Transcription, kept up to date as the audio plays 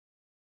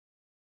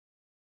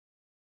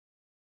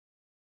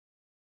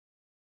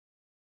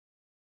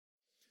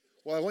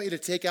Well, I want you to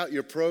take out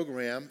your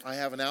program. I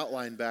have an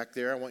outline back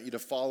there. I want you to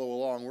follow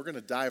along. We're going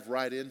to dive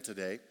right in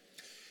today.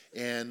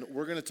 And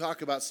we're going to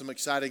talk about some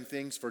exciting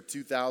things for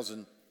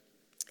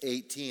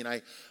 2018.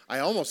 I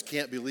almost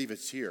can't believe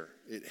it's here.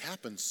 It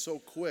happens so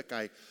quick.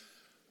 I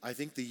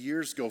think the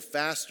years go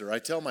faster. I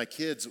tell my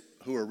kids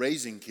who are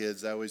raising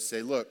kids, I always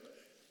say, look,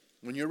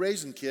 when you're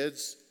raising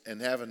kids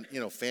and having,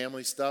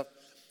 family stuff,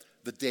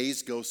 the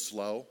days go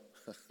slow,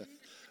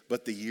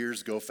 but the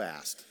years go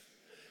fast.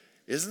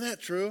 Isn't that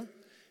true?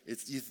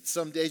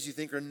 Some days you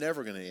think are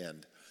never going to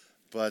end.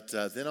 But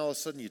then all of a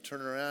sudden you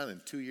turn around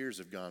and 2 years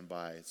have gone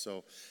by.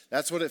 So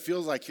that's what it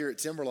feels like here at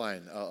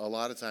Timberline a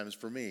lot of times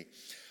for me.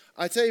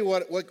 I tell you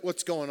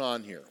what's going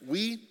on here.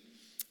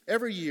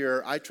 Every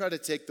year I try to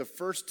take the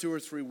first 2 or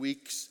 3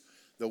 weeks,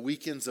 the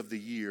weekends of the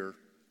year,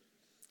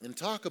 and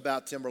talk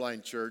about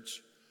Timberline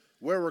Church,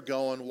 where we're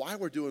going, why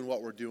we're doing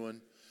what we're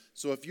doing.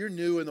 So if you're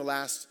new in the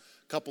last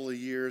couple of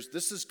years,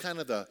 this is kind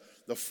of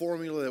the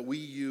formula that we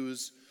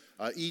use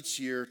each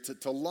year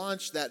to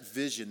launch that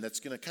vision that's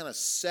going to kind of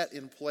set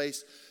in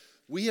place.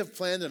 We have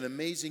planned an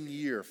amazing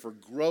year for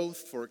growth,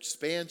 for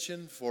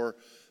expansion, for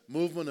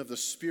movement of the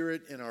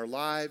Spirit in our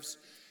lives.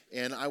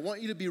 And I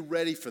want you to be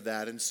ready for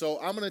that. And so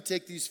I'm going to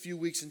take these few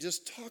weeks and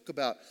just talk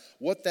about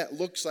what that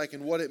looks like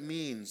and what it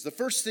means. The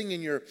first thing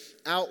in your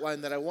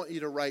outline that I want you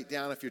to write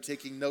down if you're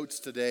taking notes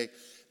today,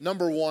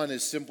 number 1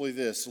 is simply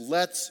this: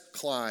 let's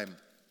climb.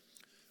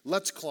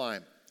 Let's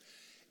climb.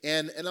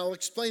 And I'll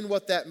explain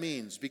what that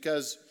means,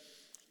 because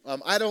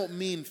I don't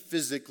mean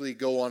physically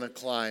go on a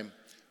climb,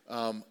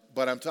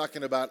 but I'm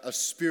talking about a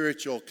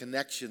spiritual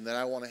connection that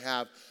I want to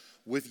have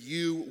with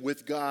you,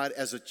 with God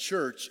as a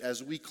church,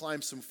 as we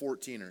climb some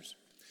 14ers.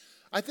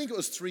 I think it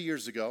was 3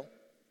 years ago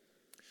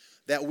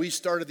that we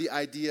started the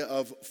idea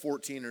of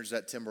 14ers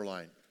at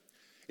Timberline.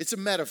 It's a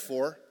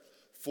metaphor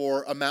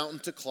for a mountain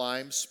to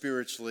climb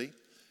spiritually.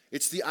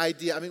 It's the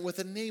idea, with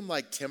a name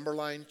like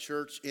Timberline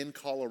Church in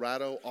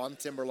Colorado on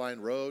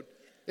Timberline Road,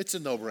 it's a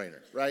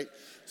no-brainer, right?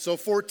 So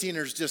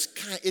 14ers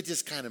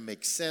just kind of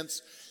makes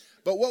sense.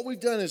 But what we've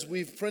done is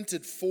we've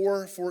printed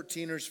 4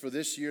 14ers for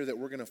this year that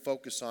we're going to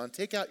focus on.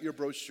 Take out your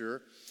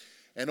brochure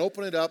and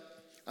open it up.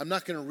 I'm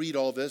not going to read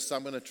all this.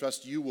 I'm going to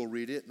trust you will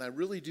read it, and I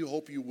really do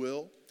hope you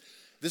will.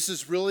 This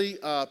is really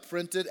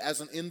printed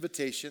as an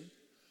invitation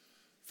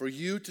for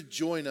you to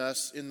join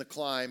us in the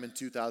climb in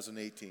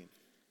 2018.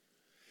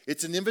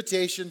 It's an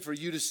invitation for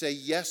you to say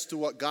yes to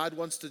what God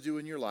wants to do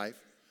in your life,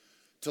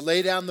 to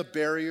lay down the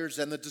barriers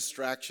and the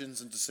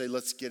distractions and to say,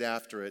 let's get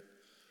after it.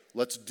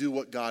 Let's do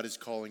what God is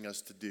calling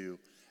us to do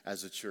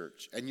as a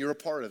church. And you're a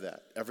part of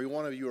that. Every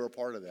one of you are a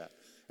part of that.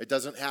 It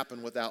doesn't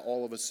happen without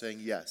all of us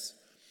saying yes.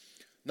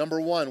 Number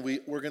 1,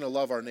 we're going to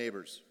love our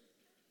neighbors.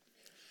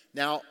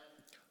 Now,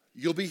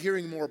 you'll be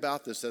hearing more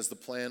about this as the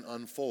plan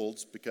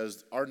unfolds,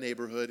 because our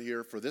neighborhood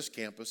here for this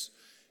campus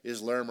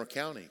is Larimer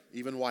County,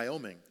 even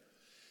Wyoming.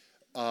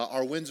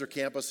 Our Windsor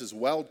campus is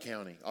Weld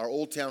County. Our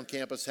Old Town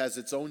campus has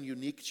its own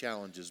unique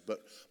challenges, but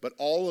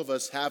all of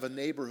us have a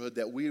neighborhood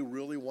that we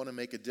really want to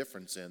make a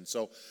difference in.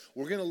 So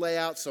we're going to lay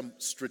out some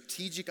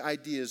strategic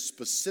ideas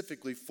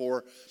specifically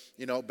for,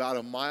 about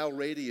a mile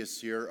radius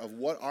here of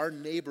what our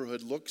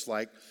neighborhood looks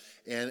like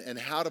and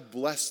how to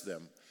bless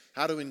them,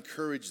 how to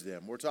encourage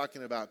them. We're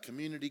talking about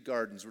community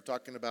gardens. We're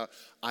talking about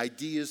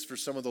ideas for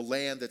some of the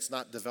land that's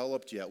not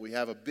developed yet. We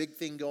have a big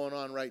thing going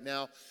on right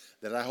now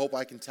that I hope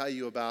I can tell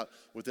you about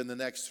within the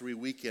next 3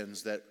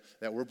 weekends that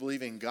we're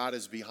believing God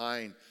is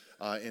behind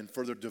in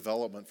further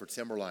development for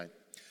Timberline.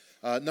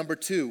 Number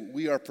 2,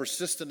 we are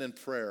persistent in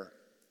prayer.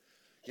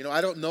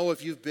 I don't know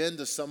if you've been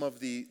to some of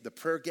the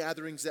prayer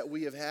gatherings that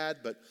we have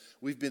had, but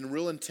we've been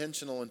real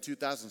intentional in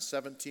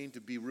 2017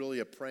 to be really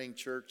a praying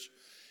church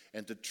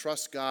and to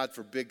trust God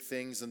for big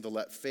things and to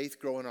let faith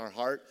grow in our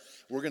heart.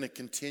 We're going to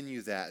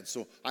continue that. And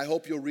so I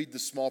hope you'll read the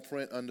small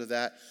print under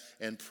that.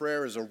 And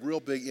prayer is a real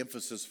big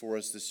emphasis for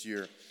us this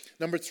year.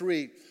 Number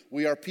 3,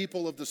 we are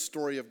people of the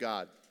story of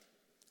God.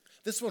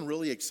 This one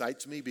really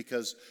excites me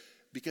because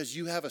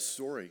you have a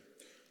story.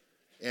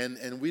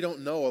 And we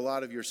don't know a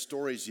lot of your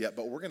stories yet,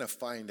 but we're going to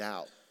find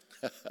out.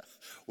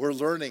 We're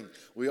learning.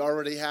 We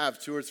already have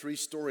 2 or 3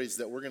 stories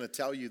that we're going to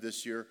tell you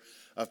this year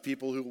of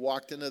people who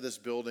walked into this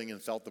building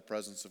and felt the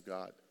presence of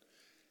God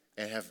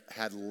and have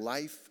had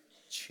life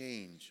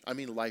change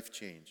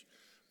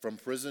from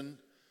prison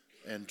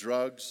and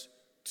drugs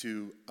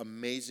to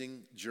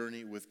amazing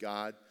journey with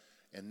God,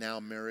 and now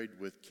married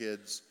with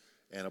kids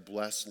and a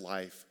blessed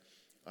life.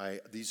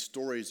 These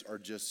stories are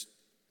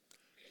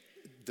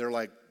they're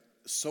like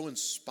so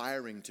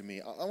inspiring to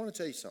me. I want to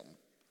tell you something.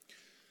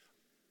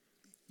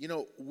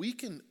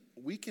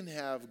 We can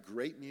have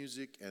great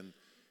music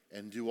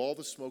and do all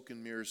the smoke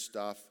and mirrors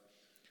stuff,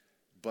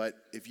 but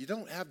if you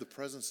don't have the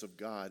presence of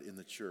God in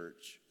the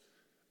church,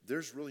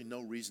 there's really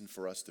no reason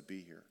for us to be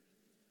here.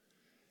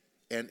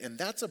 And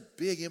that's a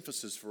big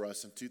emphasis for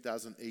us in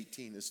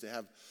 2018, is to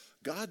have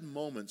God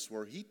moments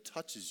where he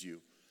touches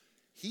you.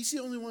 He's the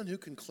only one who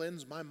can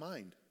cleanse my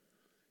mind.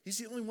 He's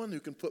the only one who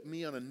can put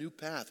me on a new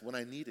path when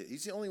I need it.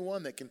 He's the only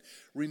one that can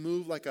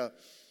remove like a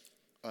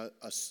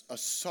a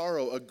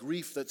sorrow, a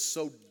grief that's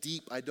so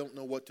deep I don't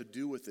know what to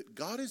do with it.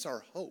 God is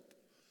our hope.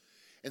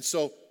 And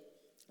so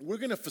we're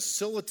going to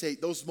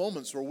facilitate those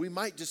moments where we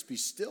might just be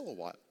still a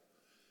while.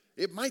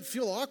 It might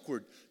feel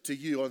awkward to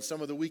you on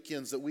some of the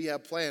weekends that we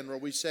have planned where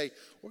we say,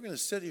 we're going to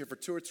sit here for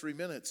 2 or 3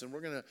 minutes and we're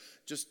going to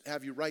just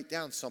have you write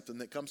down something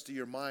that comes to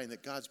your mind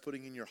that God's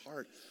putting in your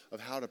heart of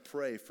how to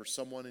pray for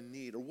someone in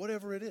need or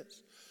whatever it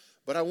is.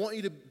 But I want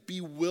you to be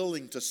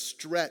willing to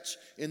stretch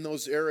in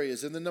those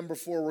areas. And then number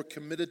 4, we're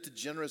committed to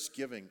generous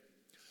giving.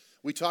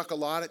 We talk a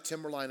lot at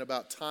Timberline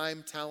about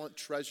time, talent,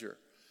 treasure.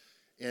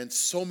 And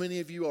so many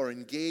of you are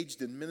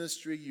engaged in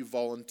ministry. You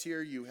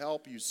volunteer, you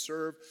help, you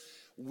serve.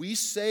 We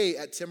say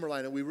at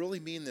Timberline, and we really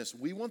mean this,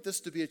 we want this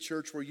to be a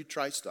church where you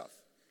try stuff.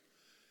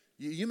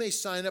 You may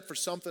sign up for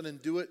something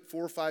and do it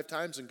 4 or 5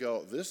 times and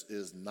go, this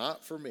is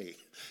not for me.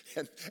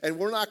 And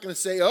we're not going to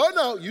say, oh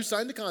no, you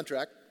signed a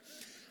contract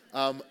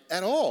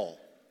at all.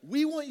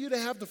 We want you to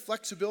have the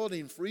flexibility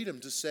and freedom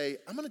to say,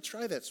 I'm going to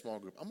try that small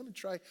group. I'm going to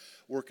try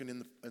working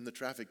in the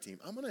traffic team.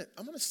 I'm going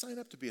to sign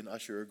up to be an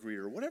usher or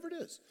greeter or whatever it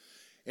is.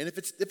 And if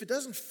it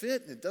doesn't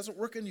fit and it doesn't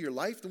work into your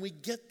life, then we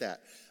get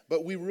that.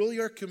 But we really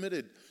are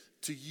committed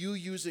to you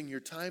using your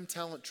time,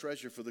 talent,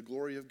 treasure for the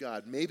glory of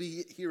God.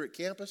 Maybe here at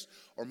campus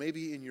or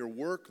maybe in your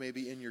work,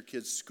 maybe in your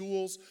kids'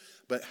 schools.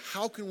 But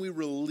how can we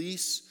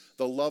release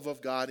the love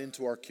of God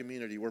into our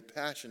community? We're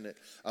passionate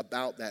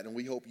about that, and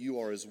we hope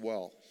you are as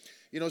well.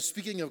 You know,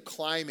 speaking of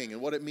climbing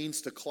and what it means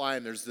to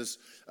climb, there's this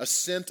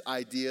ascent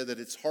idea that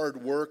it's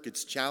hard work,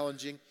 it's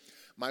challenging.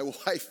 My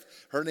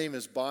wife, her name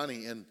is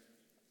Bonnie, and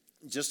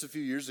just a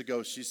few years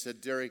ago, she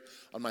said, Dary,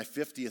 on my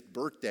 50th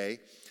birthday,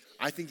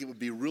 I think it would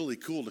be really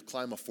cool to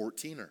climb a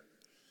 14er.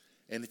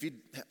 And if you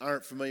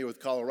aren't familiar with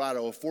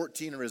Colorado, a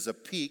 14er is a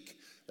peak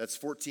that's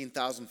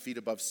 14,000 feet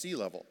above sea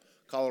level.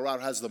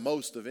 Colorado has the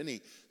most of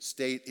any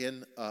state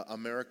in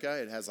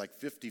America. It has like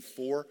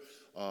 54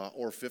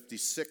 or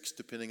 56,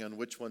 depending on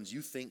which ones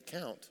you think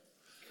count.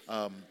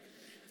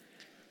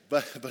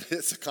 But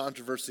it's a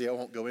controversy I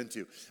won't go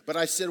into. But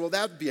I said, well,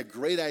 that would be a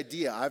great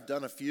idea. I've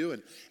done a few,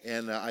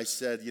 and I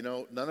said, you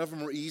know, none of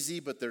them are easy,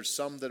 but there's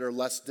some that are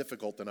less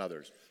difficult than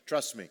others.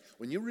 Trust me,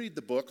 when you read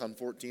the book on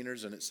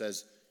 14ers and it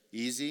says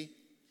easy,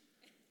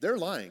 they're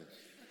lying.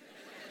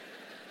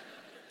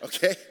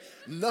 Okay?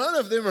 None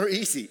of them are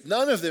easy.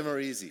 None of them are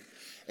easy.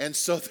 And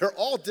so they're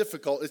all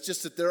difficult. It's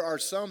just that there are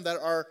some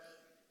that are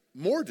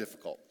more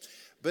difficult.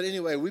 But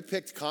anyway, we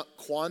picked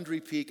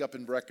Quandary Peak up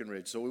in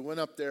Breckenridge. So we went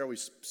up there. We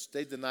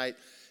stayed the night.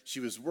 She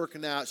was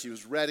working out. She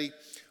was ready.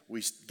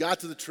 We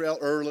got to the trail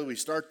early. We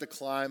start the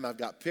climb. I've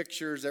got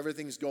pictures.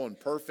 Everything's going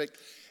perfect.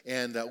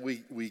 And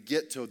we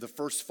get to the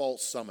first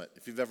false summit.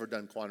 If you've ever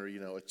done Quandary, you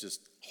know it's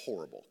just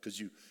horrible because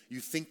you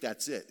think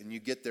that's it. And you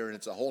get there and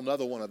it's a whole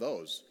nother one of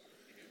those,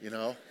 you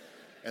know.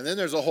 And then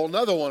there's a whole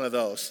nother one of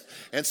those.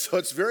 And so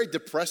it's very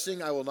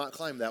depressing. I will not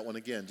climb that one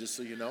again, just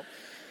so you know.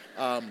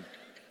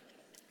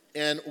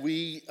 And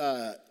we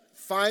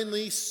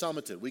finally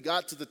summited. We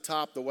got to the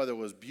top. The weather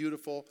was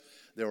beautiful.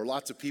 There were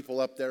lots of people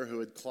up there who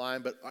had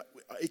climbed. But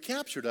it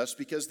captured us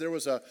because there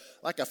was a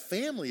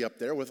family up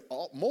there with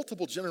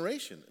multiple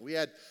generations. We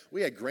had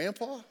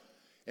grandpa,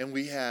 and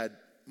we had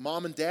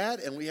mom and dad,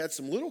 and we had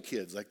some little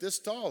kids like this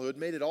tall who had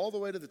made it all the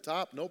way to the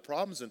top, no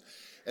problems.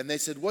 And they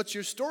said, what's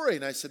your story?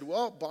 And I said,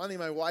 well, Bonnie,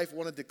 my wife,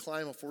 wanted to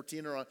climb a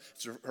 14er.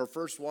 It's her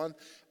first one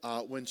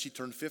when she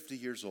turned 50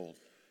 years old.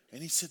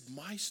 And he said,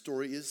 my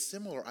story is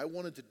similar. I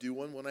wanted to do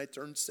one when I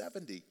turned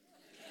 70.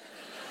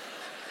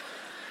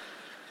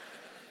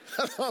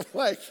 And I'm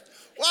like,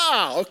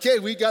 wow, okay,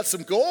 we got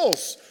some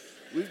goals.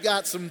 We've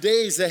got some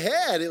days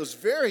ahead. It was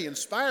very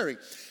inspiring.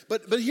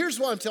 But here's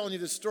why I'm telling you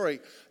this story.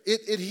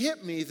 It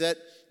hit me that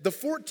the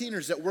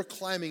 14ers that we're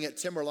climbing at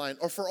Timberline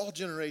are for all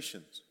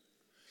generations.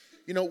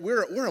 You know,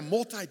 we're a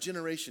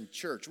multi-generation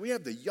church. We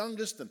have the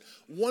youngest and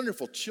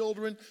wonderful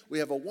children. We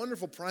have a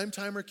wonderful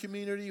prime-timer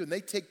community, and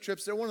they take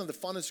trips. They're one of the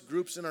funnest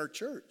groups in our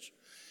church.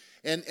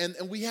 And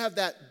we have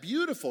that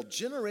beautiful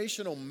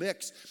generational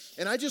mix.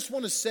 And I just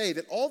want to say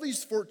that all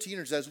these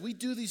 14ers, as we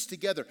do these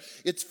together,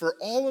 it's for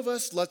all of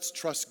us. Let's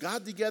trust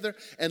God together,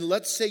 and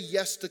let's say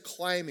yes to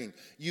climbing.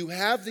 You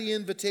have the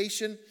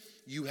invitation.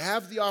 You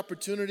have the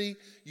opportunity.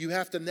 You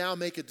have to now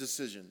make a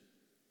decision.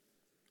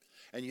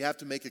 And you have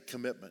to make a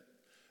commitment.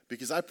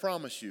 Because I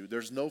promise you,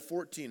 there's no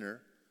 14er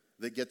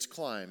that gets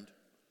climbed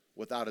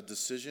without a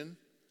decision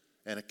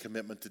and a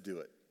commitment to do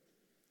it.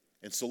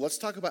 And so let's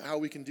talk about how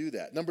we can do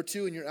that. Number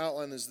 2 in your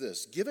outline is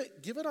this. Give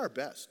it our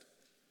best.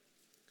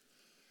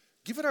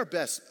 Give it our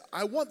best.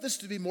 I want this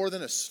to be more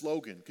than a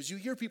slogan, because you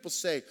hear people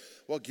say,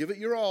 well, give it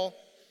your all,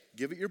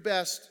 give it your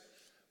best.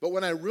 But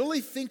when I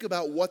really think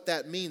about what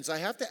that means, I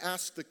have to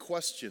ask the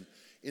question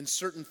in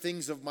certain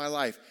things of my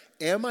life,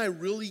 am I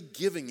really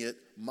giving it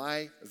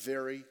my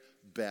very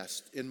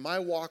best in my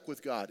walk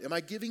with God? Am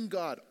I giving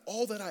God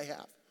all that I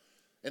have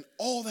and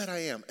all that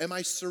I am? Am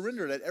I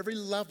surrendered at every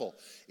level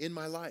in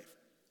my life?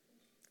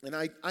 And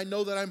I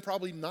know that I'm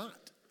probably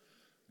not,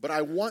 but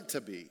I want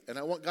to be, and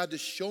I want God to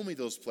show me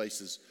those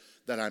places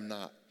that I'm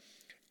not.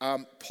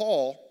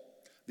 Paul,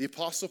 the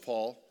Apostle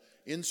Paul,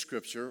 in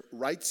Scripture,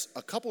 writes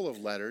a couple of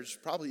letters,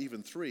 probably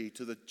even 3,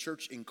 to the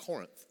church in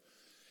Corinth.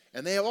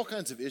 And they have all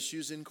kinds of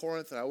issues in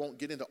Corinth, and I won't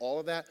get into all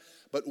of that.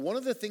 But one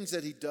of the things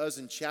that he does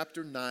in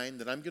chapter 9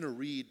 that I'm going to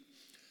read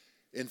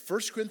in 1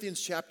 Corinthians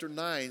chapter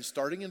 9,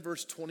 starting in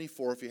verse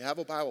 24, if you have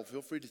a Bible,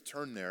 feel free to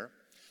turn there.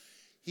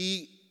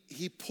 He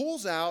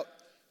pulls out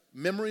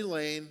memory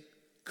lane,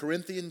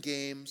 Corinthian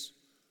games,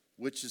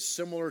 which is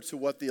similar to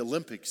what the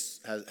Olympics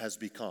has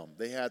become.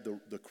 They had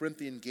the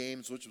Corinthian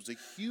games, which was a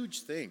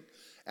huge thing.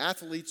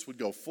 Athletes would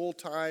go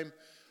full-time,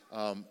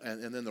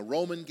 and then the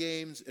Roman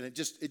games, and it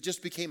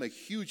just became a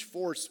huge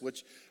force,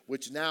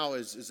 which now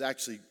is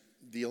actually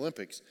the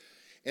Olympics.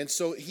 And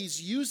so he's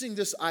using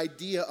this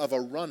idea of a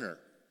runner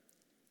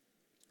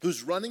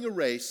who's running a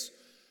race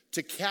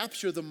to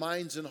capture the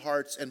minds and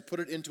hearts and put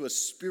it into a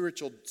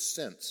spiritual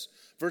sense.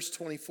 Verse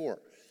 24,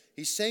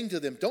 he's saying to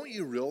them, don't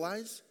you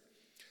realize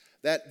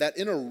that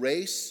in a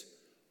race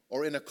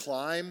or in a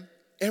climb,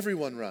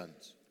 everyone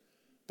runs,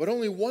 but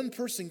only one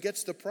person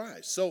gets the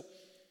prize? So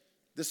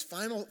this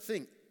final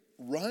thing,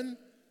 run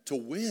to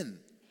win,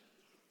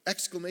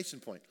 exclamation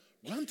point,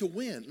 run to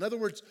win. In other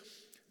words,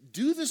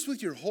 do this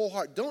with your whole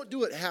heart. Don't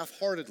do it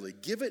half-heartedly.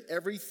 Give it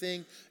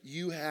everything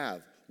you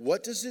have.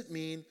 What does it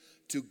mean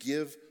to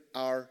give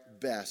our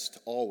best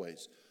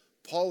always?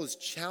 Paul is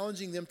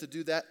challenging them to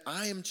do that.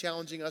 I am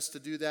challenging us to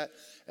do that,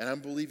 and I'm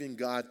believing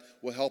God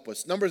will help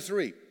us. Number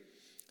 3,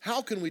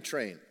 how can we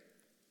train?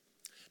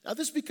 Now,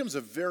 this becomes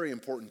a very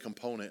important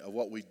component of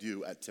what we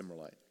do at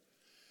Timberline,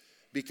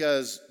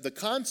 because the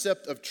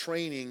concept of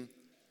training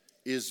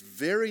is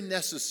very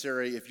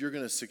necessary if you're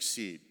going to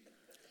succeed.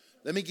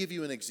 Let me give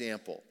you an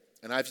example,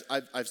 and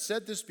I've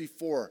said this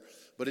before,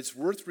 but it's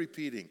worth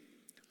repeating.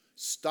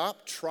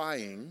 Stop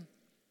trying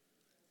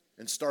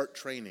and start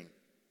training.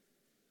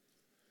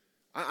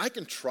 I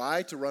can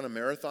try to run a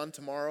marathon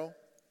tomorrow,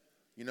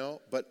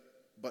 but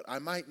I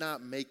might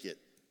not make it.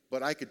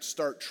 But I could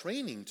start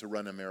training to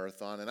run a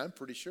marathon, and I'm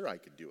pretty sure I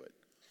could do it.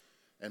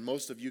 And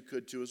most of you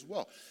could too as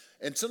well.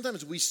 And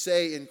sometimes we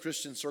say in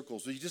Christian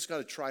circles, well, you just got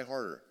to try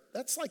harder.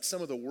 That's like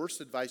some of the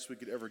worst advice we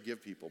could ever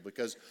give people,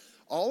 because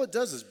all it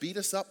does is beat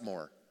us up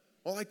more.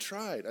 Well, I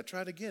tried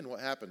again. What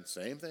happened?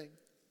 Same thing.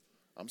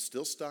 I'm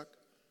still stuck.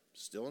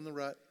 Still in the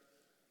rut.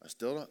 I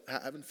still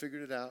haven't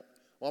figured it out.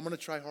 Well, I'm going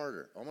to try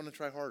harder. I'm going to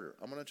try harder.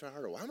 I'm going to try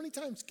harder. Well, how many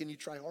times can you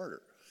try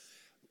harder?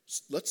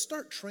 Let's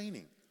start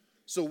training.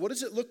 So what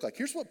does it look like?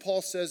 Here's what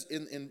Paul says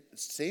in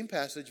same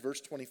passage, verse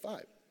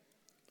 25.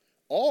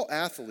 All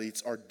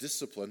athletes are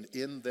disciplined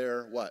in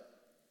their what?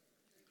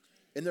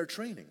 In their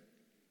training.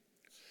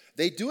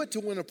 They do it to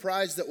win a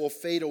prize that will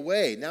fade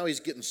away. Now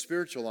he's getting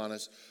spiritual on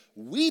us.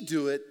 We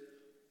do it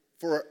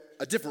for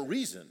a different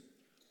reason.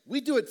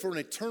 We do it for an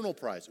eternal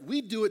prize.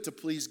 We do it to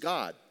please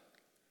God.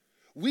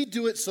 We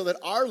do it so that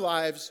our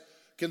lives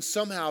can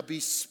somehow be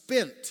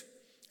spent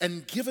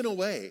and given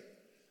away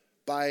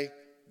by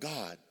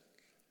God.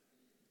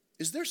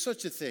 Is there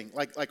such a thing?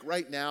 Like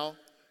right now,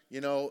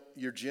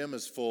 your gym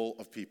is full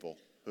of people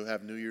who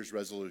have New Year's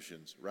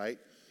resolutions, right?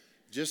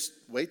 Just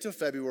wait till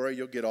February,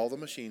 you'll get all the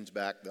machines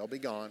back. They'll be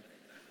gone.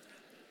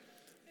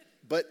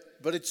 But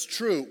it's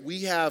true.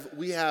 We have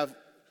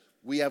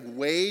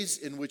ways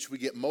in which we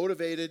get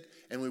motivated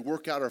and we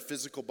work out our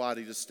physical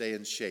body to stay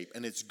in shape,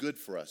 and it's good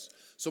for us.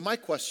 So my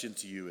question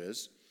to you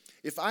is,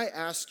 if I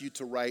ask you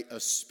to write a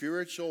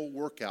spiritual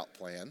workout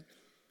plan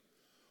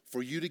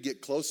for you to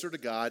get closer to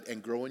God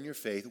and grow in your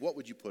faith, what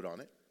would you put on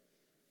it?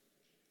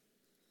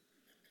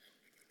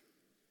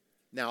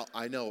 Now,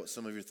 I know what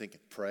some of you are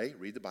thinking. Pray,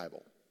 read the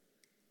Bible.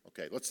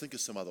 Okay, let's think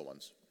of some other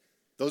ones.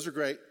 Those are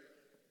great.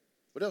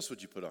 What else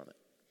would you put on it?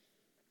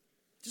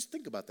 Just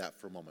think about that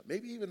for a moment.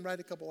 Maybe even write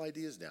a couple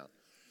ideas down.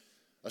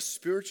 A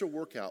spiritual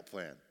workout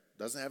plan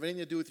doesn't have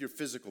anything to do with your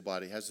physical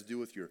body. It has to do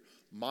with your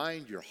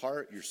mind, your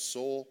heart, your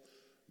soul,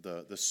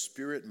 the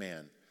spirit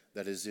man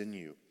that is in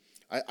you.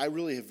 I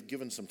really have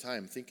given some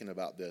time thinking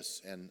about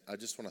this, and I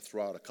just want to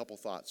throw out a couple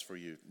thoughts for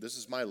you. This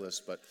is my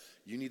list, but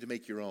you need to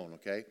make your own,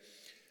 okay?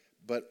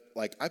 But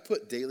I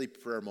put daily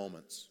prayer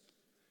moments.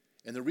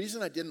 And the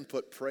reason I didn't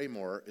put pray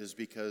more is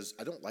because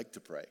I don't like to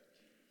pray.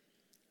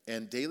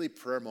 And daily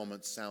prayer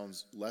moments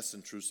sounds less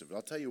intrusive. And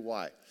I'll tell you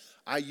why.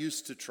 I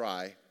used to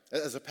try.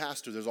 As a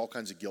pastor, there's all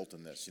kinds of guilt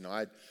in this. I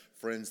had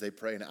friends, they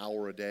pray an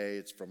hour a day.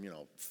 It's from,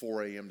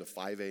 4 a.m. to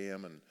 5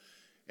 a.m.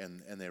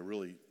 And they're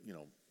really,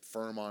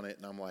 firm on it.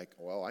 And I'm like,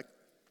 well,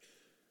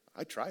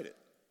 I tried it,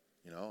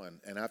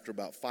 and after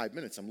about 5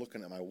 minutes, I'm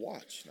looking at my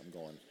watch and I'm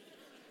going,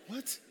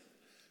 what?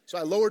 So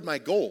I lowered my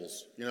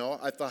goals.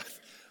 I thought,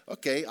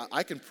 okay,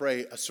 I can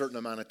pray a certain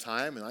amount of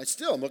time, and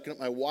I'm looking at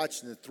my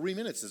watch, and 3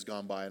 minutes has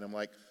gone by, and I'm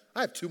like,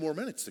 I have 2 more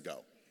minutes to go.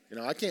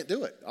 I can't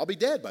do it. I'll be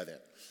dead by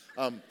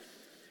then.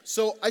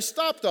 So I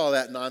stopped all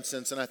that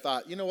nonsense, and I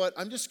thought, you know what?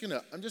 I'm just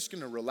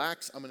gonna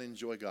relax. I'm gonna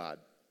enjoy God,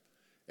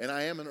 and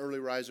I am an early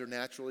riser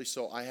naturally,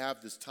 so I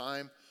have this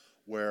time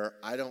where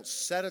I don't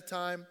set a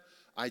time.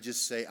 I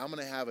just say, I'm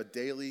gonna have a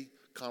daily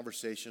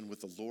conversation with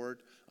the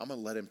Lord. I'm going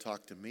to let him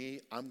talk to me.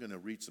 I'm going to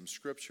read some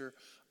scripture.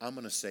 I'm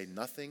going to say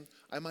nothing.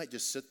 I might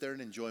just sit there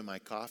and enjoy my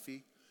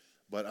coffee,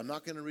 But I'm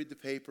not going to read the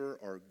paper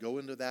or go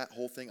into that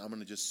whole thing. I'm going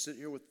to just sit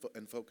here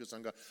and focus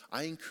on God.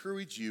 I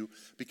encourage you,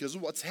 because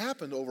of what's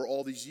happened over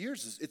all these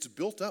years, is it's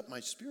built up my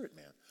spirit,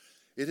 man.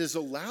 It has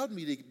allowed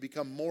me to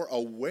become more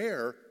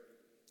aware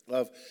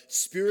of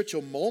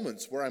spiritual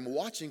moments where I'm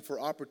watching for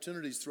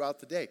opportunities throughout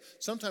the day.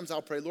 Sometimes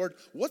I'll pray, Lord,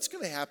 what's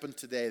going to happen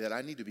today that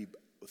I need to be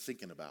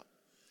thinking about?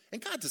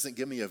 And God doesn't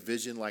give me a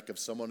vision like of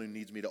someone who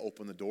needs me to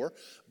open the door,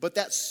 but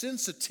that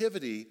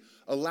sensitivity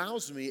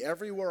allows me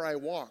everywhere I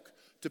walk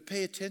to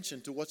pay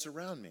attention to what's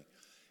around me.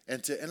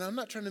 And I'm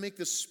not trying to make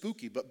this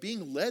spooky, but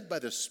being led by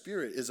the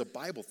Spirit is a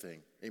Bible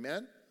thing.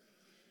 Amen?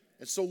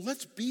 And so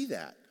let's be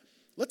that.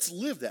 Let's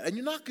live that. And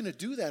you're not going to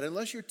do that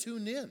unless you're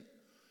tuned in.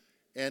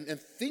 And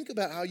think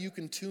about how you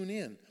can tune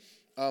in.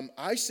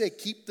 I say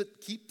keep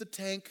the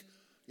tank,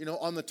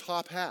 on the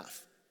top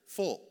half,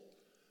 full.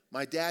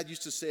 My dad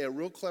used to say a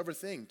real clever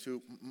thing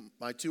to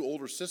my two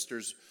older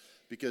sisters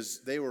because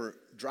they were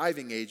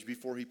driving age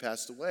before he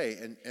passed away.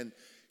 And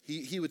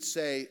he would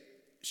say,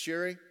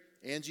 Sherry,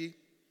 Angie,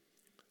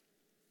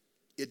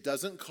 it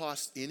doesn't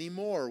cost any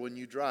more when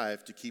you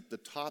drive to keep the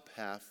top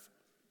half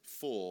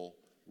full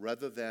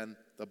rather than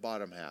the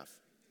bottom half.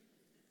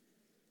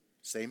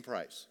 Same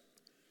price.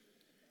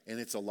 And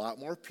it's a lot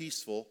more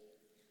peaceful,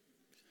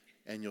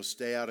 and you'll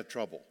stay out of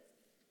trouble.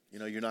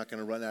 You're not going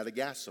to run out of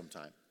gas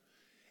sometime.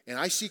 And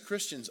I see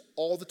Christians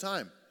all the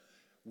time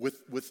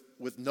with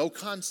no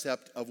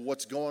concept of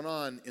what's going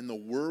on in the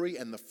worry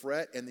and the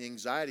fret and the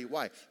anxiety.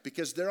 Why?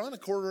 Because they're on a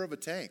quarter of a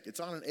tank. It's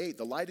on an 8.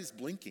 The light is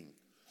blinking.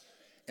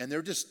 And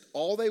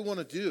all they want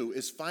to do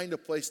is find a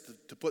place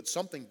to put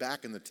something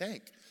back in the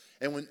tank.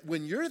 And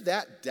when you're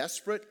that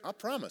desperate, I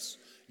promise,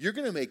 you're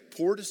going to make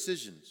poor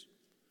decisions.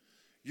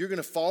 You're going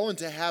to fall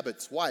into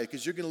habits. Why?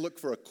 Because you're going to look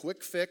for a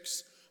quick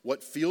fix,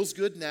 what feels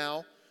good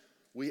now.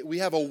 We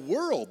have a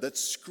world that's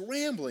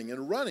scrambling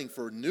and running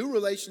for a new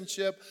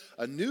relationship,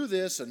 a new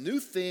this, a new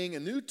thing,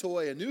 a new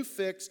toy, a new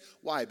fix.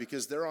 Why?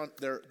 Because they're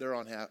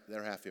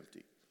half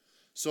empty.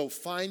 So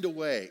find a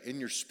way in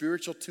your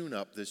spiritual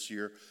tune-up this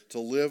year to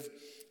live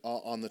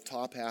on the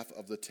top half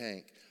of the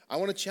tank. I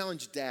want to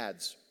challenge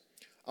dads.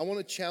 I want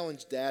to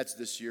challenge dads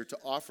this year to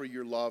offer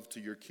your love to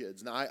your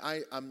kids. Now,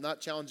 I'm not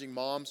challenging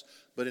moms,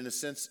 but in a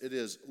sense it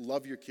is.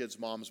 Love your kids,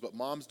 moms. But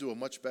moms do a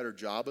much better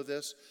job of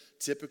this,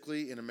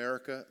 typically in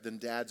America, than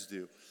dads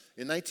do.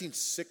 In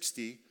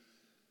 1960,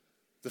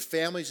 the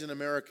families in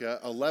America,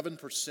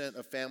 11%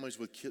 of families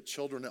with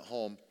children at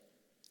home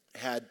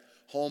had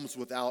homes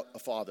without a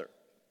father.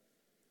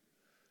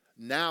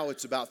 Now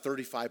it's about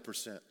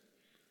 35%.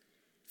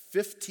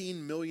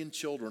 15 million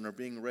children are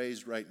being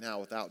raised right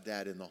now without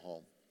dad in the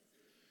home.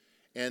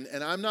 And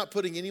I'm not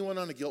putting anyone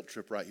on a guilt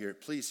trip right here.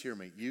 Please hear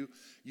me.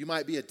 You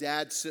might be a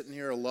dad sitting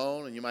here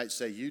alone, and you might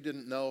say, you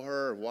didn't know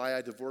her, or why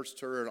I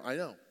divorced her. And I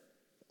know.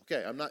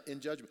 Okay, I'm not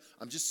in judgment.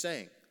 I'm just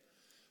saying,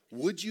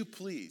 would you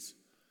please,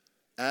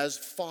 as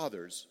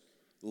fathers,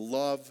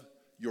 love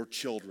your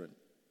children?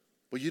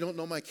 Well, you don't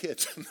know my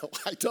kids. No,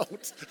 I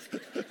don't.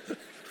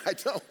 I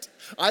don't.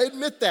 I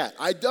admit that.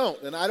 I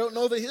don't, and I don't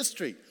know the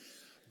history.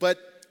 But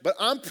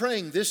I'm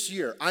praying this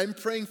year. I'm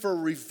praying for a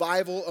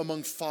revival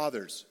among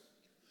fathers.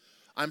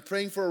 I'm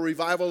praying for a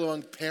revival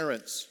among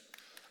parents.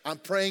 I'm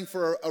praying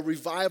for a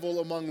revival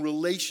among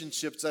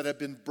relationships that have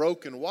been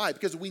broken. Why?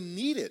 Because we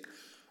need it.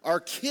 Our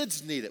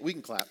kids need it. We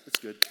can clap. It's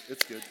good.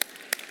 It's good.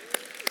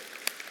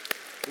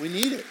 We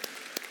need it.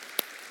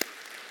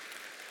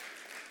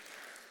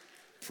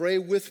 Pray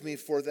with me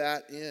for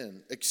that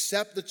end.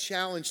 Accept the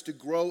challenge to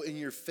grow in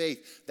your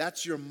faith.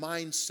 That's your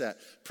mindset.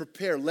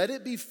 Prepare. Let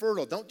it be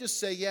fertile. Don't just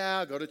say,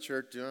 yeah, go to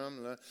church.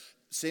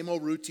 Same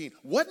old routine.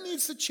 What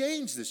needs to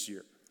change this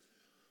year?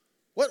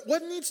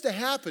 What needs to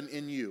happen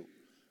in you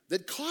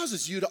that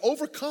causes you to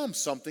overcome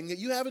something that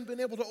you haven't been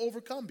able to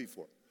overcome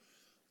before?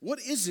 What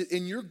is it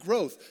in your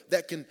growth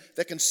that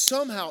can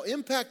somehow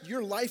impact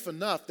your life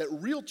enough that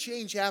real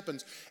change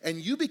happens and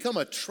you become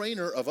a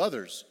trainer of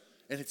others?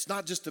 And it's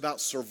not just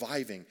about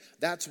surviving.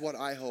 That's what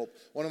I hope.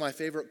 One of my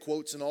favorite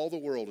quotes in all the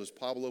world is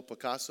Pablo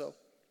Picasso.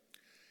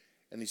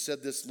 And he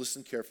said this,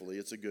 listen carefully,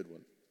 it's a good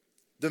one.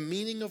 The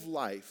meaning of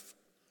life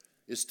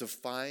is to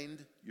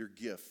find your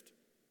gift.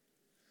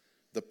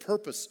 The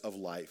purpose of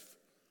life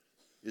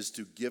is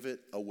to give it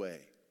away.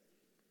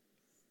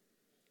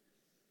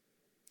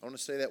 I want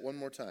to say that one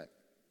more time.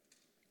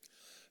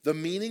 The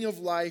meaning of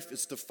life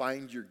is to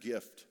find your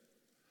gift.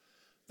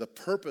 The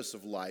purpose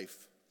of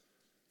life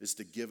is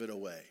to give it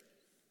away.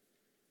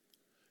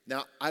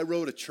 Now, I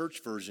wrote a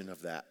church version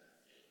of that.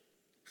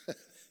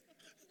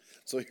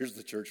 So here's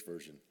the church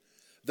version.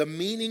 The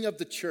meaning of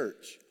the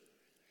church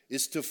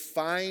is to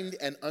find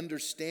and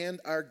understand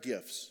our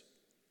gifts.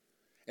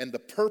 And the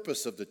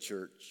purpose of the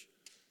church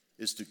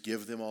is to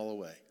give them all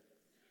away.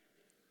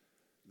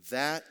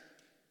 That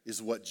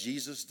is what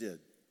Jesus did.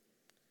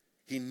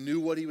 He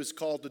knew what he was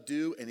called to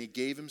do, and he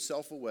gave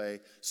himself away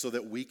so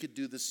that we could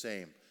do the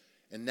same.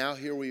 And now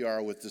here we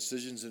are with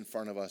decisions in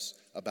front of us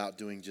about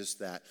doing just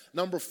that.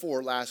 Number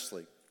 4,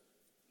 lastly,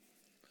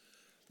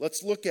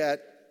 let's look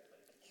at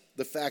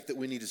the fact that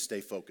we need to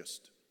stay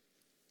focused.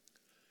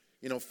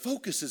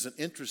 Focus is an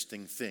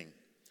interesting thing.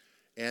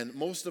 And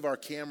most of our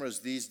cameras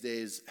these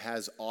days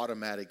has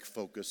automatic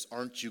focus.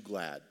 Aren't you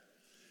glad?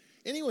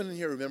 Anyone in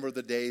here remember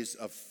the days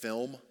of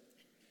film?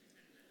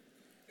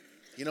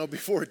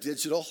 Before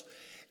digital?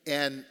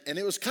 And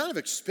it was kind of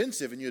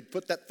expensive, and you'd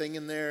put that thing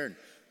in there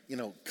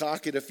and,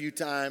 cock it a few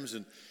times,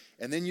 and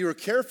then you were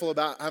careful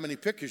about how many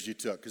pictures you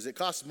took because it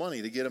cost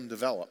money to get them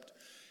developed.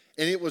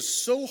 And it was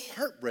so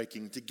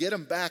heartbreaking to get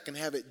them back and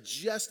have it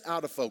just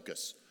out of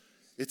focus.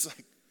 It's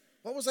like,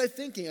 what was I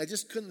thinking? I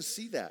just couldn't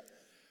see that.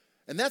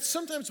 And that's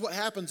sometimes what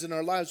happens in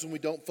our lives when we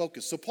don't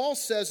focus. So Paul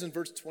says in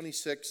verse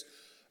 26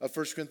 of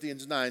 1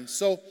 Corinthians 9,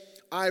 so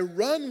I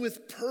run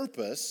with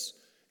purpose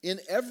in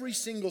every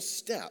single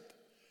step.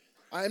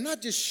 I'm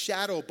not just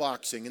shadow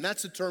boxing, and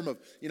that's a term of,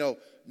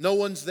 no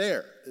one's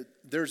there.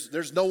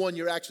 There's no one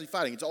you're actually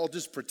fighting. It's all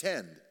just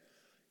pretend.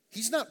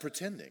 He's not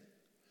pretending.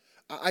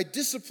 I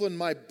discipline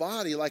my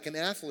body like an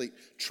athlete,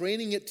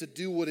 training it to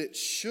do what it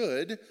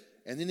should.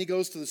 And then he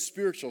goes to the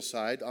spiritual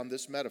side on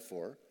this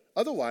metaphor.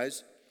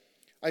 Otherwise,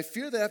 I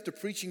fear that after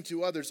preaching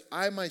to others,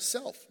 I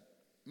myself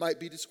might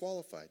be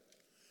disqualified.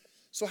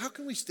 So how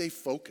can we stay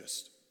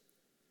focused?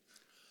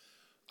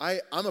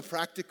 I'm a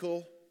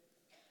practical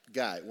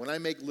guy. When I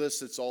make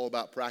lists, it's all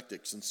about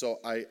practice. And so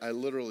I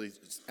literally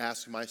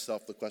ask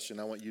myself the question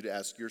I want you to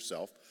ask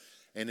yourself.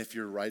 And if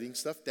you're writing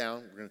stuff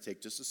down, we're going to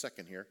take just a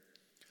second here.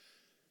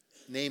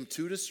 Name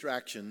 2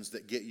 distractions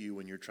that get you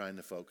when you're trying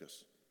to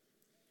focus.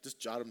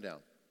 Just jot them down.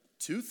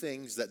 2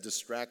 things that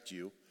distract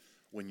you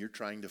when you're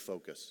trying to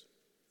focus.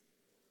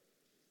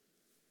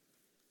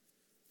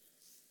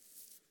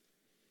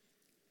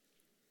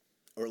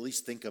 Or at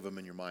least think of them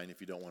in your mind if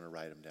you don't want to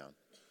write them down.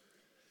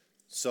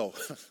 So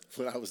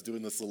when I was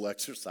doing this little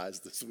exercise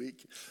this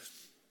week,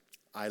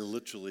 I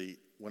literally,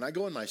 when I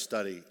go in my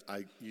study,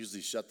 I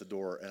usually shut the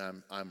door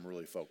and I'm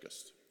really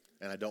focused.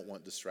 And I don't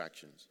want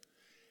distractions.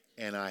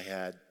 And I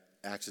had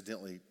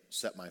accidentally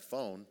set my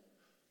phone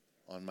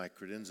on my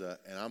credenza,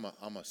 and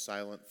I'm a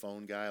silent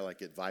phone guy.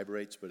 Like, it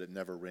vibrates, but it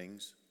never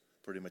rings,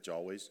 pretty much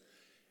always.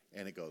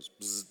 And it goes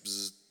bzz,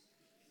 bzz.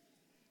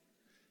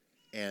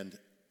 And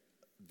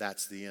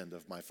that's the end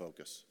of my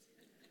focus.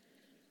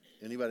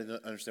 Anybody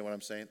understand what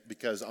I'm saying?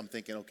 Because I'm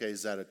thinking, okay,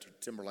 is that a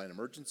timberline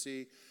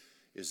emergency?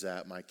 Is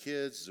that my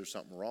kids? Is there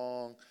something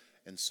wrong?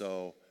 And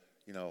so,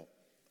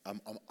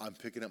 I'm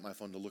picking up my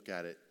phone to look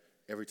at it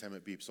every time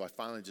it beeps. So I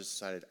finally just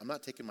decided I'm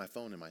not taking my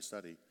phone in my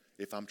study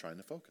if I'm trying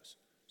to focus.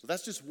 So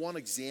that's just one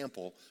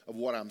example of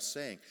what I'm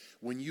saying.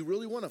 When you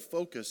really want to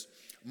focus,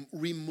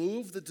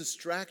 remove the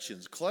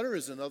distractions. Clutter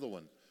is another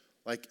one.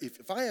 Like,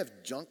 if I have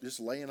junk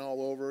just laying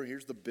all over,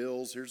 here's the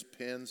bills, here's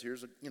pens,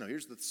 here's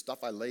the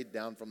stuff I laid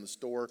down from the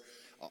store,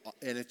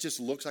 and it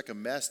just looks like a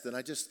mess, then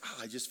I just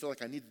feel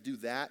like I need to do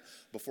that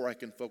before I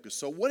can focus.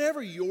 So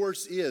whatever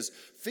yours is,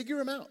 figure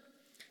them out.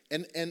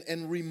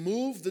 And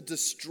remove the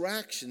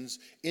distractions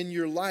in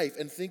your life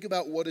and think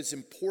about what is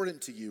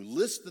important to you.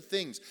 List the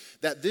things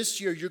that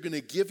this year you're going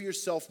to give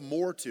yourself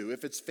more to.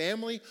 If it's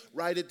family,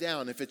 write it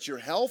down. If it's your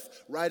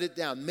health, write it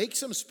down. Make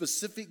some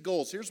specific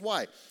goals. Here's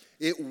why.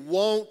 It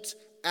won't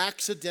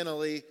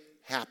accidentally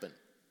happen.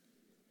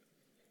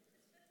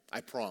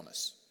 I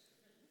promise.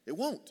 It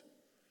won't.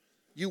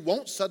 You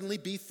won't suddenly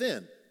be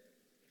thin.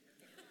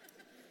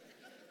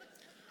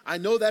 I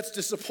know that's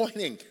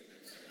disappointing.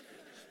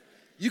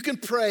 You can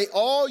pray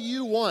all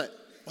you want.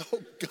 Oh,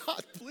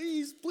 God,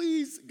 please,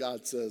 please.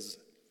 God says,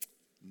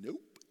 nope.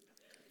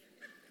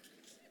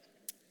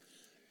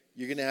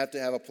 You're going to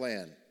have a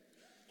plan.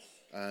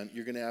 And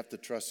you're going to have to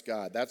trust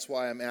God. That's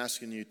why I'm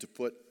asking you to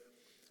put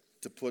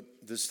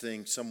this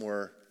thing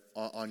somewhere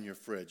on your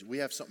fridge. We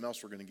have something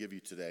else we're going to give you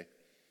today.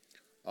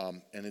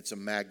 And it's a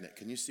magnet.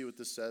 Can you see what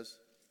this says?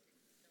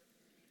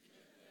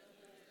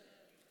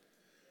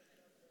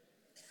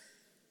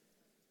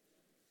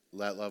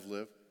 Let love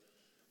live.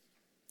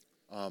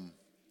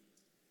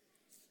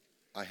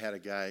 I had a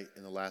guy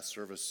in the last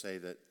service say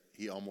that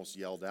he almost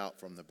yelled out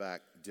from the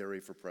back, Dary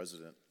for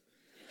president.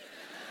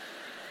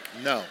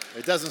 No,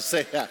 it doesn't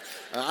say that.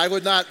 I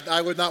would not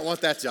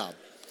want that job.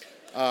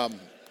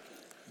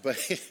 But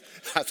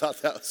I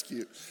thought that was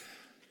cute.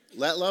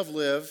 Let Love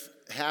Live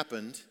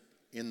happened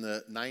in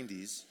the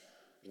 90s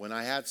when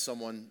I had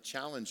someone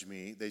challenge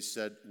me. They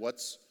said,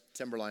 what's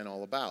Timberline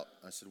all about?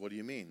 I said, what do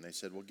you mean? They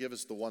said, well, give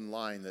us the one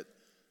line that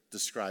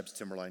describes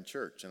Timberline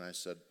Church. And I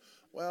said,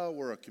 well,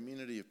 we're a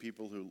community of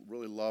people who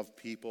really love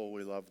people.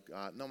 We love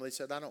God. No, they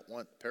said, I don't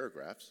want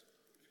paragraphs,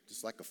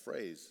 just like a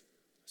phrase.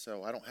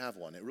 So I don't have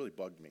one. It really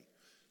bugged me.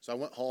 So I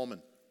went home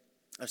and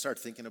I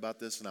started thinking about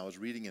this, and I was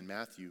reading in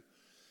Matthew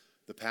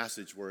the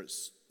passage where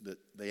that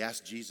they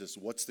asked Jesus,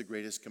 what's the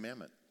greatest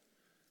commandment?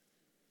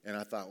 And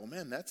I thought, well,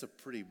 man, that's a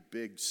pretty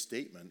big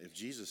statement if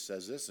Jesus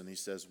says this. And he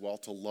says, well,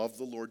 to love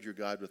the Lord your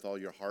God with all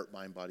your heart,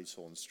 mind, body,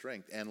 soul, and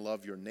strength, and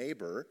love your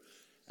neighbor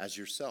as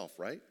yourself,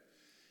 right?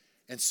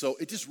 And so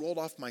it just rolled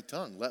off my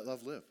tongue, let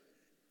love live.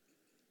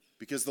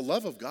 Because the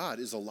love of God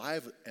is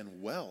alive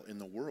and well in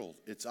the world.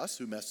 It's us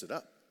who mess it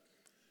up.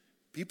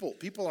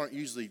 People aren't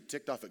usually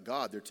ticked off at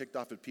God. They're ticked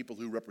off at people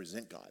who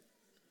represent God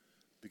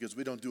because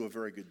we don't do a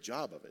very good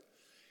job of it.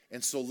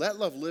 And so Let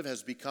Love Live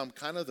has become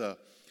kind of the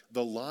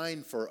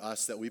line for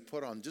us that we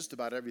put on just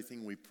about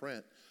everything we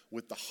print,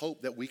 with the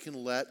hope that we can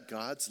let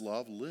God's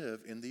love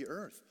live in the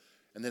earth.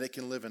 And that it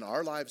can live in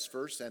our lives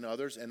first and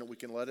others, and that we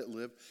can let it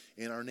live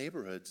in our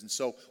neighborhoods. And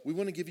so we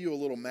want to give you a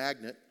little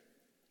magnet.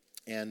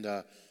 And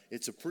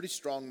it's a pretty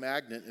strong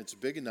magnet. It's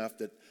big enough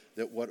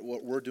that what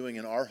we're doing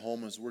in our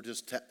home is we're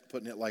just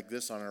putting it like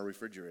this on our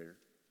refrigerator.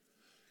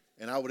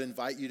 And I would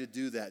invite you to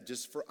do that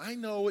I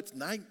know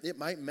it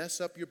might mess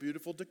up your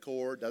beautiful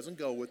decor, doesn't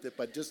go with it,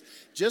 but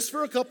just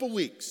for a couple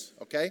weeks,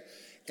 okay?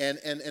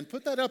 And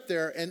put that up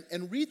there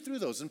and read through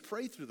those and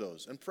pray through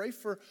those and pray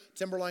for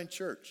Timberline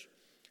Church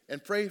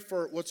and pray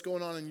for what's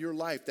going on in your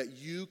life that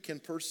you can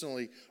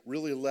personally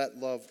really let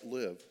love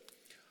live.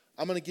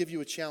 I'm going to give you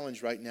a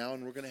challenge right now,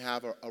 and we're going to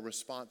have a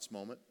response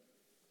moment.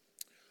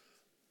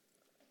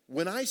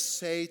 When I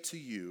say to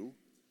you,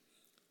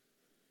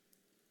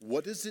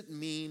 what does it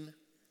mean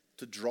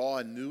to draw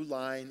a new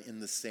line in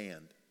the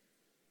sand?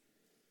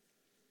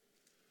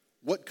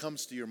 What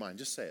comes to your mind?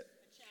 Just say it.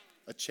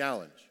 A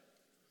challenge.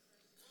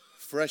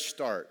 Fresh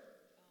start.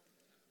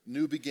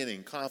 New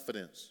beginning.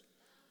 Confidence.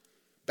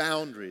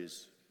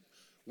 Boundaries.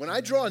 When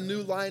I draw a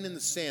new line in the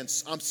sand,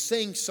 I'm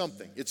saying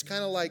something. It's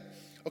kind of like,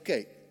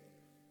 okay,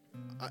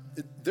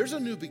 there's a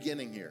new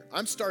beginning here.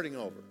 I'm starting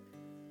over.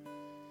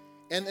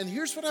 And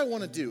here's what I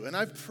want to do. And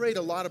I've prayed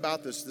a lot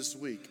about this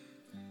week.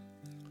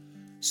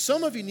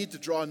 Some of you need to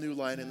draw a new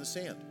line in the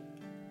sand.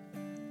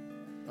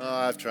 Oh,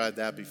 I've tried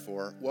that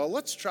before. Well,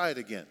 let's try it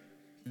again.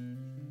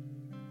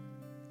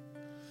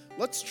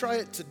 Let's try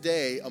it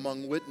today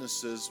among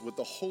witnesses with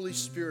the Holy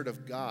Spirit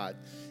of God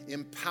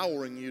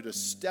empowering you to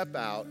step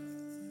out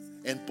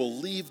and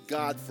believe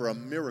God for a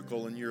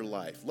miracle in your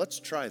life. Let's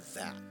try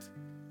that.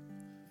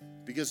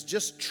 Because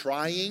just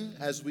trying,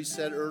 as we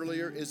said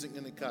earlier, isn't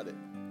going to cut it.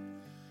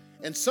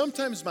 And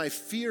sometimes my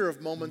fear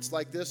of moments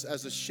like this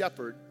as a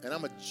shepherd, and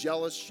I'm a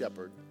jealous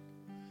shepherd,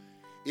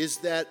 is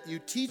that you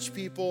teach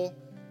people,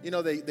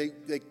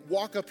 they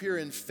walk up here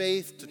in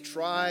faith to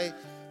try,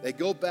 they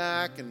go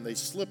back and they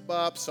slip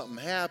up, something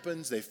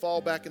happens, they fall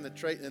back in the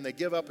trait, and they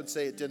give up and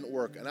say it didn't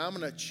work. And I'm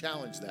going to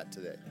challenge that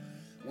today.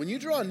 When you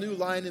draw a new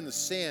line in the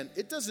sand,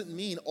 it doesn't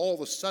mean all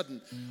of a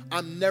sudden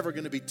I'm never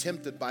going to be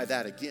tempted by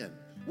that again.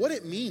 What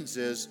it means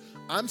is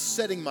I'm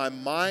setting my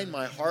mind,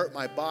 my heart,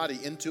 my body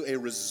into a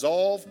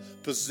resolve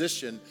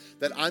position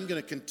that I'm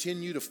going to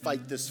continue to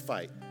fight this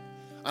fight.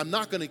 I'm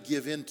not going to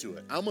give into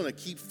it. I'm going to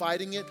keep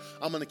fighting it.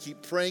 I'm going to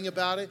keep praying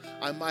about it.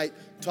 I might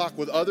talk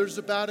with others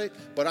about it,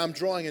 but I'm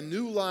drawing a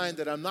new line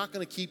that I'm not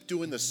going to keep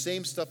doing the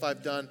same stuff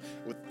I've done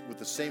with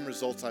the same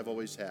results I've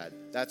always had.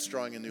 That's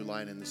drawing a new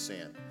line in the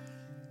sand.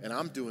 And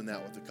I'm doing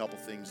that with a couple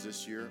things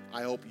this year.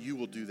 I hope you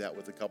will do that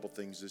with a couple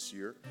things this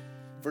year.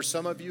 For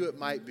some of you, it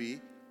might be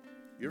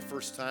your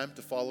first time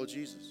to follow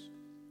Jesus.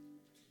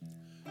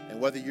 And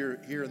whether you're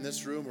here in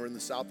this room or in the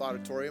South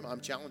Auditorium, I'm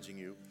challenging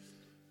you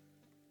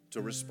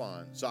to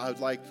respond. So I would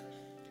like,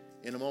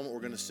 in a moment,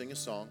 we're going to sing a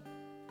song.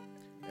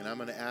 And I'm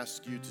going to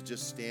ask you to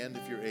just stand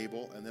if you're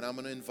able. And then I'm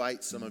going to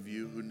invite some of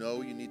you who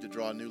know you need to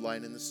draw a new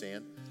line in the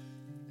sand.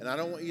 And I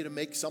don't want you to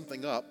make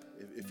something up.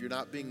 If you're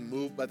not being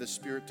moved by the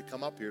Spirit to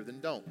come up here, then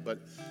don't. But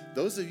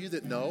those of you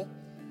that know,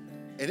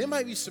 and it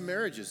might be some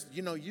marriages.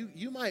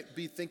 You might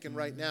be thinking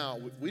right now,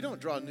 we don't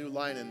draw a new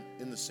line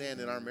in the sand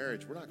in our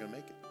marriage, we're not going to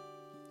make it.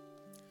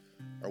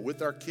 Or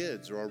with our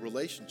kids, or our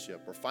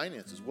relationship, or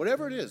finances,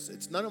 whatever it is,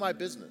 it's none of my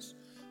business.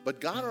 But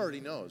God already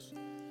knows.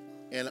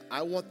 And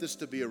I want this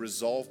to be a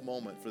resolve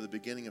moment for the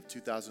beginning of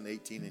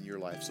 2018 in your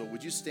life. So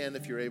would you stand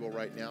if you're able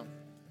right now?